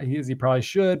probably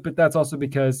should, but that's also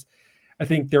because I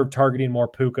think they're targeting more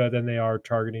Puka than they are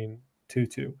targeting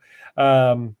Tutu.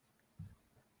 Ben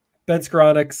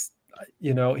Skoronix,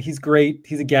 he's great.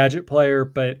 He's a gadget player,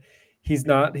 but he's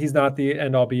not the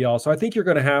end all be all. So I think you're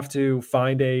going to have to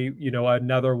find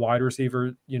another wide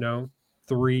receiver,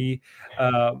 3,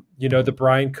 the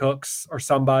Brian Cooks or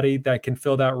somebody that can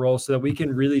fill that role so that we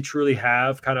can really truly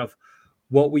have kind of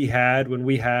what we had when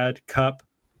we had Cup,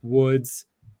 Woods,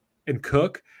 and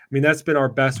Cook. I mean, that's been our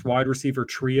best wide receiver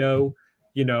trio,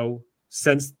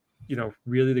 since,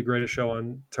 really the greatest show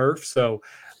on turf. So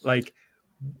like,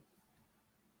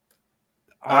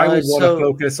 I would want to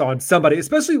focus on somebody,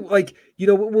 especially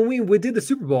when we did the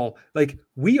Super Bowl, like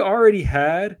we already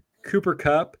had Cooper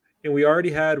Kupp and we already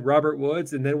had Robert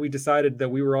Woods. And then we decided that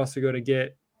we were also going to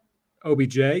get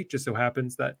OBJ. Just so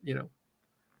happens that,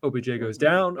 OBJ goes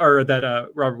down, or that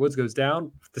Robert Woods goes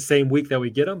down the same week that we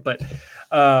get him. But,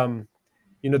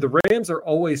 the Rams are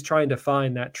always trying to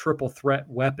find that triple threat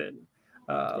weapon.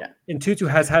 And Tutu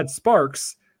has had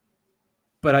sparks,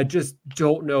 but I just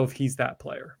don't know if he's that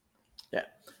player. Yeah.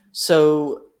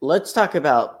 So let's talk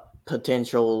about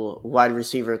potential wide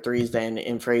receiver 3s then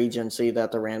in free agency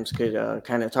that the Rams could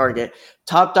kind of target.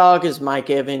 Top dog is Mike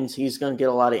Evans. He's going to get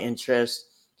a lot of interest.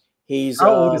 He's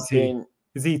how old is he?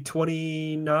 Is he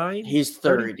 29? He's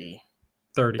 30.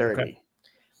 30. Okay.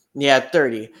 Yeah,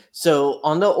 30. So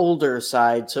on the older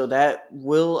side, so that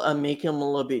will make him a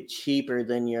little bit cheaper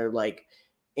than your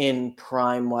in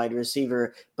prime wide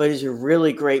receiver, but is a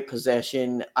really great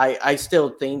possession. I still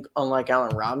think, unlike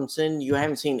Allen Robinson, you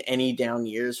haven't seen any down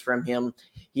years from him.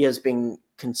 He has been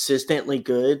consistently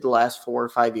good the last 4 or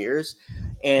 5 years.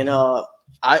 And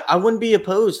I wouldn't be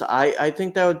opposed. I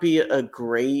think that would be a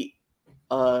great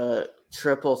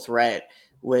triple threat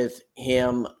with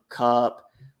him, Cup,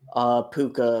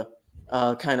 Puka,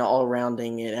 kind of all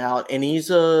rounding it out. And he's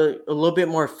a little bit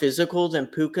more physical than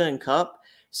Puka and Cup.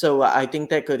 So I think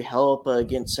that could help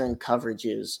against certain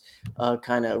coverages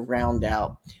kind of round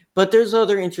out. But there's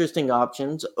other interesting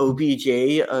options.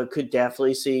 OBJ could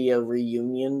definitely see a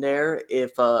reunion there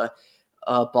if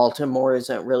Baltimore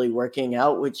isn't really working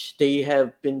out, which they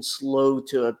have been slow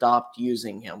to adopt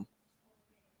using him.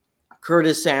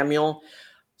 Curtis Samuel,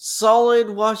 solid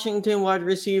Washington wide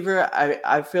receiver.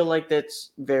 I feel like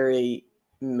that's very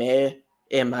meh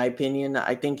in my opinion.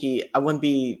 I think I wouldn't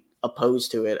be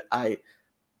opposed to it.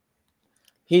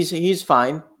 He's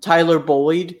fine. Tyler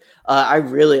Boyd. I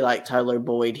really like Tyler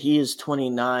Boyd. He is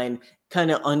 29,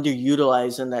 kind of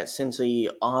underutilized in that Cincy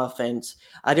offense.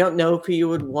 I don't know if he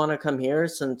would want to come here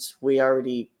since we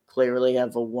already clearly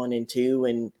have a 1 and 2,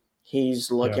 and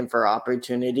he's looking for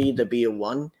opportunity to be a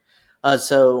 1.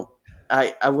 So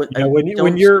I would.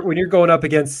 When you're going up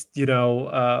against T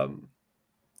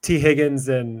Higgins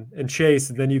and Chase,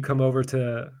 and then you come over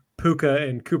to Puka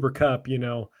and Cooper Kupp,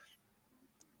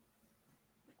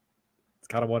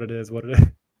 kind of what it is,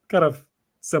 kind of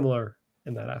similar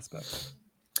in that aspect.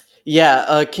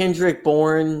 Yeah, Kendrick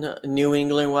Bourne, New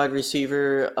England wide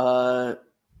receiver.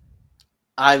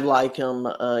 I like him.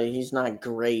 He's not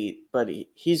great, but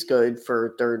he's good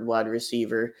for third wide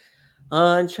receiver.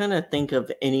 I'm trying to think of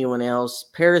anyone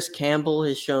else. Paris Campbell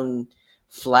has shown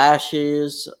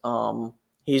flashes.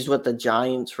 He's with the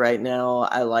Giants right now.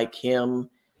 I like him.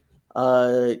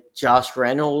 Josh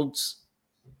Reynolds.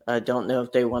 I don't know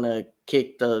if they want to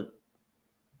kick the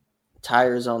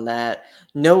tires on that.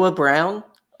 Noah Brown,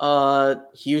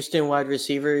 Houston wide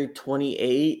receiver,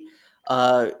 28.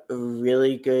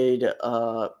 Really good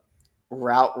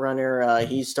route runner.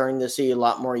 He's starting to see a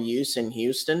lot more use in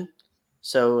Houston.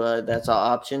 So that's an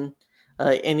option.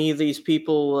 Any of these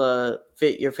people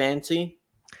fit your fancy?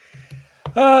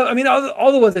 I mean,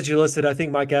 all the ones that you listed, I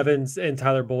think Mike Evans and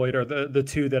Tyler Boyd are the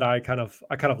two that I kind of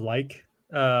like.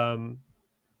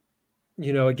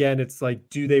 Again, it's like,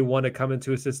 do they want to come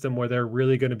into a system where they're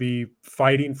really going to be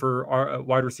fighting for our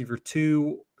wide receiver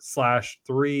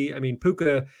 2/3? I mean,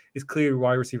 Puka is clearly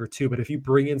wide receiver 2, but if you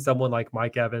bring in someone like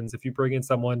Mike Evans, if you bring in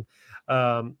someone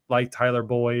like Tyler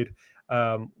Boyd,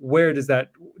 where does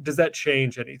that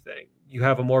change anything? You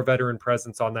have a more veteran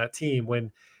presence on that team.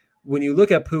 When you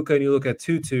look at Puka and you look at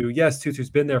Tutu, yes, Tutu's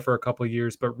been there for a couple of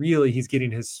years, but really he's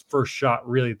getting his first shot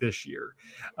really this year.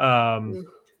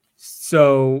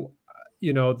 So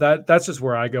that's just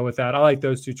where I go with that. I like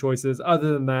those two choices.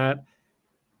 Other than that,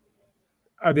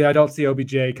 I mean, I don't see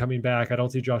OBJ coming back. I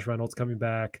don't see Josh Reynolds coming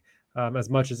back. As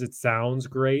much as it sounds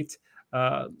great,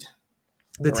 the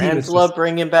Rams love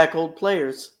bringing back old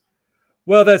players.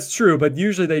 Well, that's true, but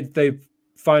usually they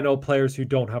find out players who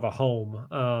don't have a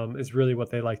home is really what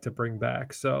they like to bring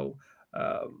back. So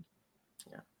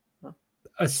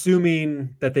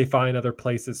assuming that they find other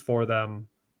places for them,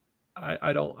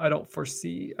 I don't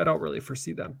really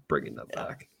foresee them bringing them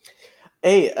back.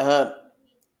 Hey,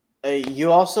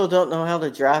 you also don't know how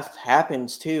the draft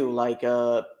happens too. Like,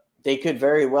 they could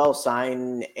very well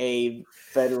sign a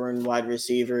veteran wide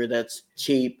receiver that's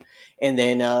cheap, and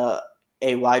then a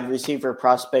wide receiver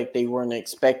prospect they weren't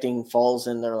expecting falls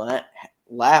in their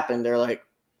lap, and they're like,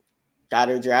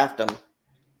 gotta draft them.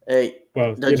 Hey,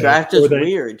 the draft is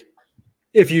weird.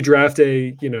 If you draft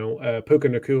a Puka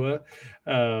Nacua,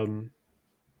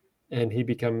 and he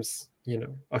becomes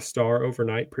a star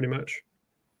overnight, pretty much.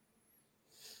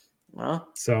 Well,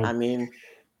 so I mean,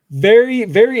 very,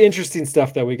 very interesting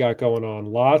stuff that we got going on.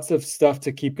 Lots of stuff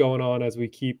to keep going on as we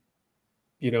keep,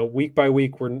 week by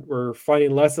week, we're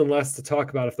finding less and less to talk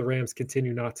about if the Rams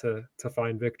continue not to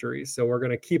find victories. So we're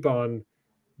going to keep on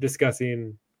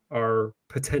discussing our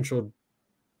potential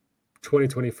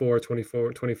 2024,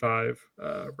 24, 25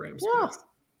 Rams.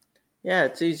 Yeah,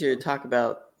 it's easier to talk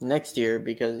about next year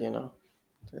because,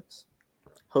 it's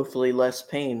hopefully less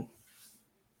pain.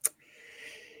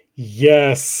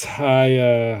 Yes,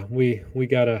 we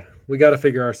gotta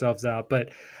figure ourselves out, but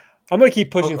I'm gonna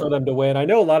keep pushing for them to win. I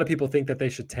know a lot of people think that they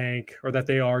should tank or that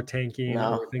they are tanking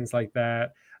or things like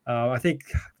that. I think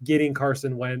getting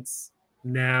Carson Wentz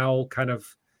now kind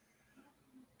of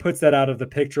puts that out of the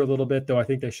picture a little bit, though I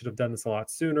think they should have done this a lot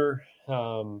sooner.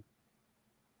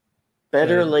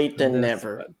 Better late than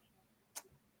never.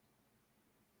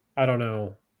 I don't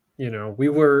know.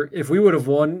 If we would have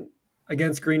won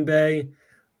against Green Bay,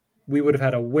 we would have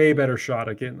had a way better shot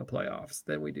at getting the playoffs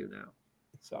than we do now.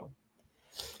 So,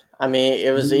 I mean,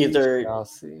 it was either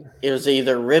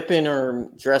Rypied or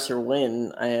Dresser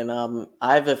win, and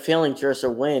I have a feeling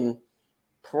Dresser win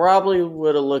probably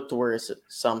would have looked worse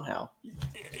somehow.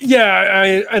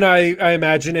 Yeah, I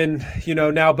imagine, and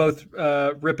now both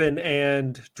Rypied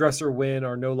and Dresser win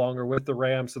are no longer with the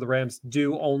Rams, so the Rams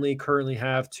do only currently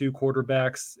have two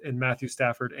quarterbacks in Matthew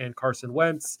Stafford and Carson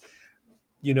Wentz.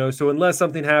 So unless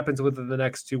something happens within the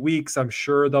next 2 weeks, I'm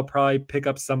sure they'll probably pick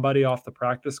up somebody off the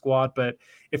practice squad. But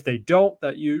if they don't,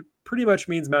 that pretty much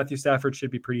means Matthew Stafford should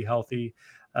be pretty healthy.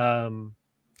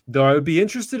 Though I would be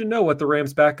interested to know what the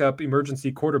Rams' backup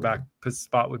emergency quarterback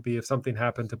spot would be if something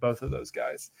happened to both of those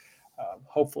guys.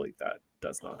 Hopefully that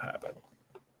does not happen.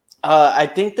 I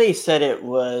think they said it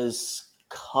was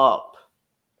Cup.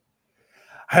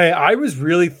 Hey, I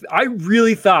really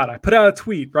thought, I put out a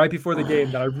tweet right before the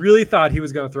game that I really thought he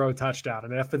was going to throw a touchdown.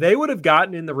 And if they would have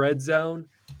gotten in the red zone,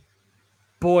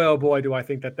 boy, oh boy, do I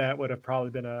think that would have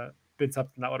probably been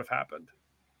something that would have happened.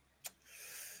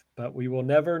 But we will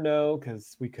never know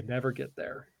because we could never get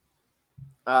there.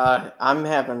 I'm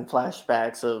having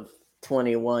flashbacks of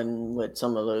 21 with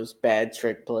some of those bad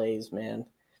trick plays, man.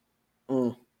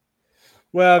 Well,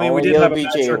 I mean, we did have a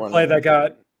bad trick play that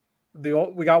got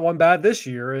we got one bad this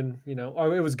year, and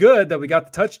it was good that we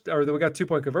got the that we got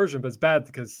 2-point conversion, but it's bad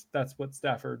because that's what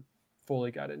Stafford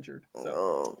fully got injured. So.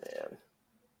 Oh man.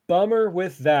 Bummer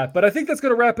with that. But I think that's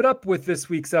going to wrap it up with this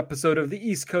week's episode of the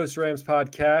East Coast Rams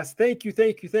podcast. Thank you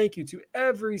to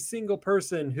every single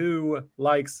person who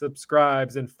likes,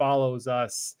 subscribes, and follows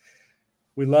us.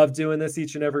 We love doing this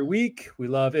each and every week. We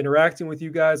love interacting with you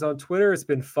guys on Twitter. It's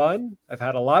been fun. I've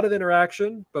had a lot of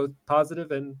interaction, both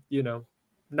positive and,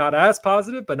 not as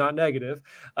positive, but not negative,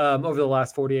 over the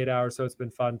last 48 hours. So it's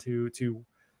been fun to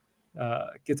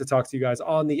get to talk to you guys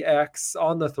on the X,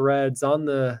 on the threads, on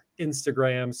the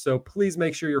Instagram. So please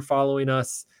make sure you're following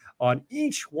us on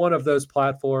each one of those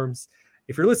platforms.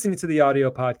 If you're listening to the audio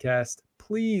podcast,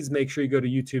 please make sure you go to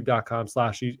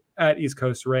youtube.com/@East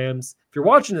Coast Rams. If you're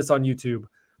watching this on YouTube,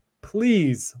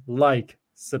 please like,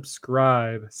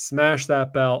 subscribe, smash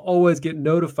that bell. Always get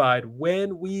notified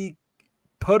when we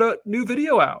put a new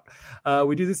video out.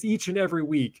 We do this each and every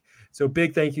week. So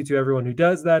big thank you to everyone who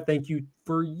does that. Thank you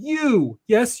for you.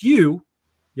 Yes, you,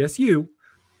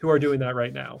 who are doing that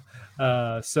right now.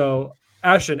 So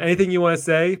Ashton, anything you want to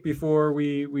say before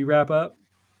we wrap up?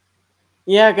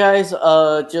 Yeah, guys,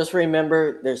 just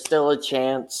remember there's still a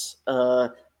chance.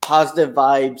 Positive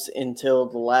vibes until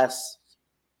the last,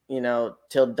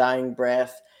 till dying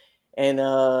breath. And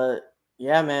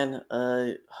yeah, man,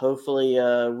 hopefully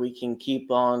we can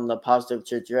keep on the positive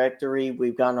trajectory.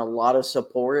 We've gotten a lot of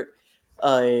support.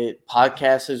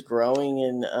 Podcast is growing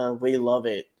and we love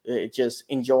it. Just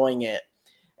enjoying it.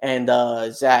 And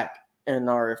Zach, in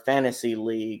our fantasy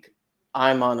league,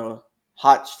 I'm on a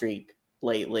hot streak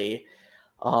lately.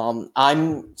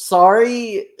 I'm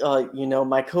sorry,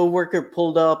 my coworker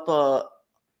pulled up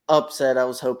upset I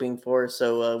was hoping for.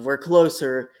 So we're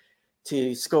closer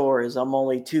to scores. I'm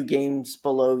only 2 games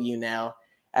below you now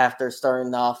after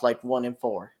starting off like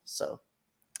 1-4. So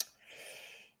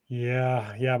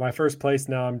Yeah. My first place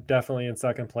now. I'm definitely in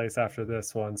second place after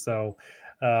this one. So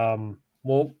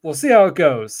we'll see how it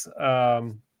goes.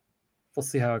 We'll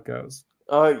see how it goes.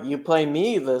 you play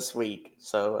me this week.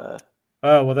 So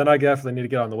Oh, well, then I definitely need to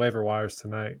get on the waiver wires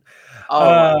tonight.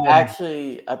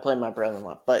 actually, I play my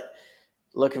brother-in-law, but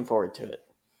looking forward to it.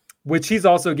 Which he's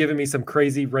also given me some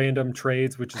crazy random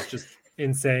trades, which is just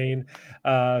insane.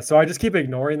 So I just keep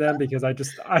ignoring them because I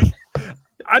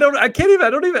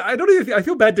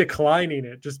feel bad declining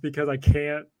it just because I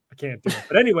can't do it.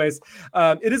 But anyways,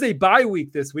 it is a bye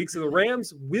week this week. So the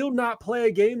Rams will not play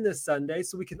a game this Sunday.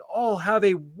 So we can all have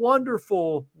a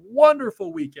wonderful,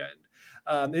 wonderful weekend.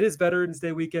 It is Veterans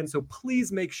Day weekend. So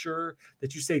please make sure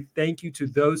that you say thank you to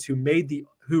those who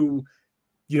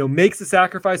makes the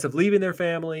sacrifice of leaving their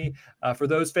family. For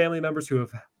those family members who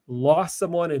have lost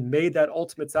someone and made that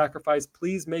ultimate sacrifice,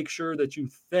 please make sure that you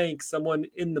thank someone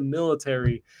in the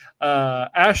military.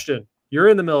 Ashton, you're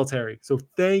in the military, so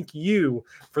thank you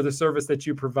for the service that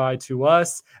you provide to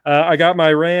us. I got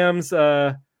my Rams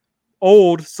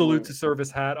old salute to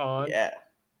service hat on. Yeah.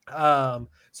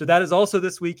 So that is also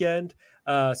this weekend.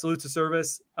 Salute to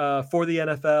service for the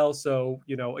NFL. So,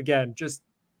 again, just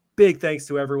big thanks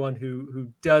to everyone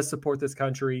who does support this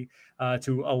country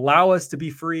to allow us to be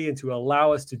free and to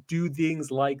allow us to do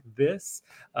things like this.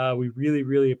 We really,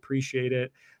 really appreciate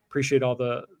it. Appreciate all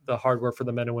the hard work for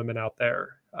the men and women out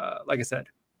there. Like I said,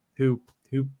 who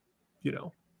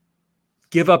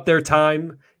give up their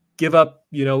time, give up,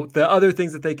 the other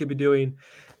things that they could be doing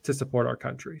to support our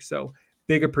country. So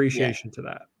big appreciation to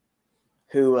that.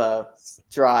 Who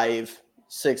drive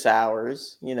 6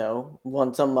 hours,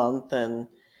 once a month and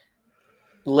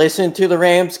listen to the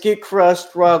Rams get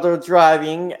crushed while they're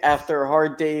driving after a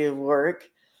hard day of work.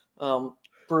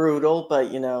 Brutal, but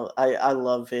I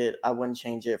love it. I wouldn't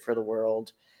change it for the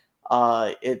world.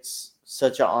 It's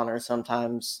such an honor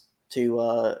sometimes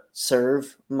to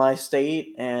serve my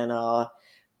state, and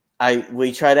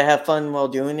we try to have fun while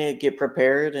doing it, get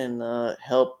prepared, and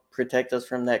help protect us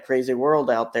from that crazy world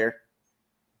out there.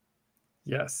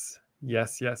 Yes.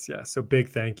 So big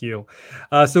thank you.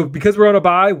 So because we're on a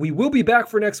bye, we will be back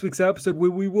for next week's episode where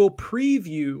we will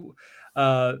preview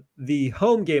the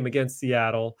home game against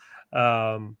Seattle.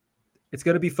 It's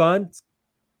going to be fun.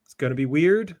 It's going to be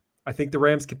weird. I think the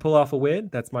Rams can pull off a win.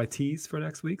 That's my tease for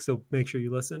next week. So make sure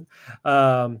you listen.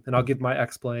 And I'll give my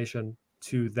explanation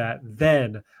to that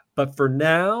then. But for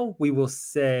now, we will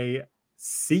say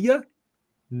see ya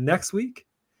next week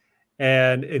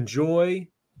and enjoy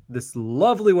this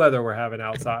lovely weather we're having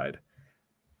outside.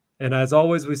 And as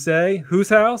always, we say, whose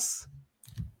house?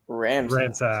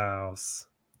 Rams house.